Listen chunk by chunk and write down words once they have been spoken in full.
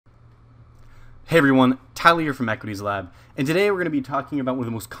Hey everyone, Tyler here from Equities Lab, and today we're going to be talking about one of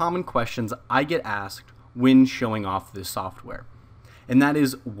the most common questions I get asked when showing off this software. And that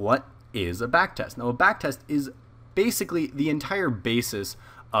is, what is a backtest? Now, a backtest is basically the entire basis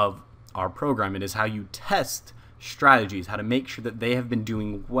of our program. It is how you test strategies, how to make sure that they have been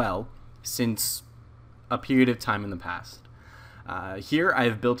doing well since a period of time in the past. Here I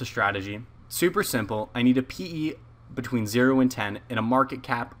have built a strategy, super simple. I need a PE between 0 and 10 and a market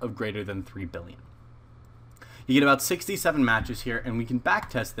cap of greater than 3 billion. You get about 67 matches here, and we can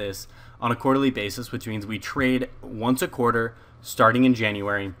backtest this on a quarterly basis, which means we trade once a quarter starting in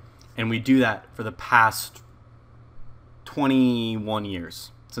January, and we do that for the past 21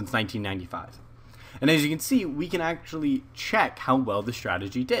 years, since 1995. And as you can see, we can actually check how well the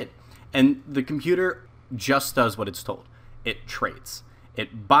strategy did. And the computer just does what it's told. It trades.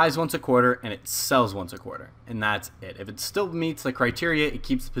 It buys once a quarter and it sells once a quarter, and that's it. If it still meets the criteria, it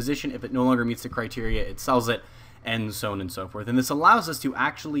keeps the position. If it no longer meets the criteria, it sells it, and so on and so forth. And this allows us to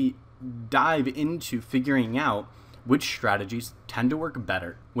actually dive into figuring out which strategies tend to work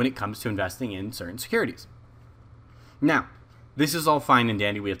better when it comes to investing in certain securities. Now, this is all fine and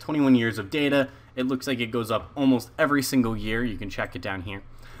dandy. We have 21 years of data. It looks like it goes up almost every single year. You can check it down here.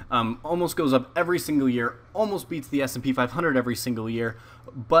 Almost goes up every single year, almost beats the S&P 500 every single year,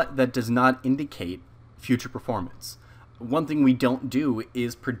 but that does not indicate future performance. One thing we don't do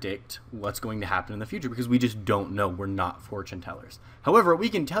is predict what's going to happen in the future because we just don't know. We're not fortune tellers. However, we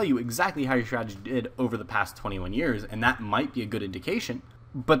can tell you exactly how your strategy did over the past 21 years, and that might be a good indication,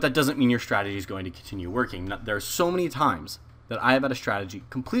 but that doesn't mean your strategy is going to continue working. There are so many times that I have had a strategy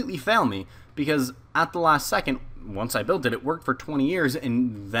completely fail me because at the last second, once I built it, it worked for 20 years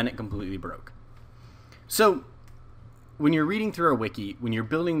and then it completely broke. So when you're reading through our wiki, when you're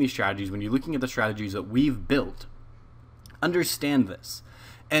building these strategies, when you're looking at the strategies that we've built, understand this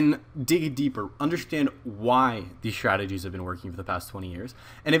and dig deeper. Understand why these strategies have been working for the past 20 years.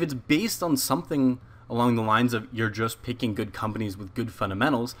 And if it's based on something along the lines of you're just picking good companies with good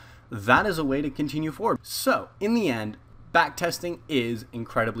fundamentals, that is a way to continue forward. So in the end, backtesting is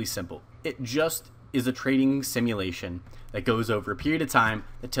incredibly simple. It just is a trading simulation that goes over a period of time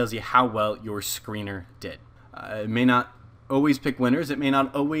that tells you how well your screener did. It may not always pick winners, it may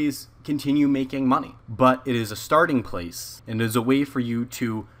not always continue making money, but it is a starting place and it is a way for you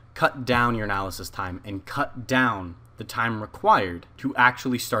to cut down your analysis time and cut down the time required to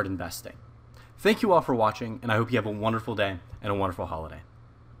actually start investing. Thank you all for watching, and I hope you have a wonderful day and a wonderful holiday.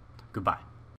 Goodbye.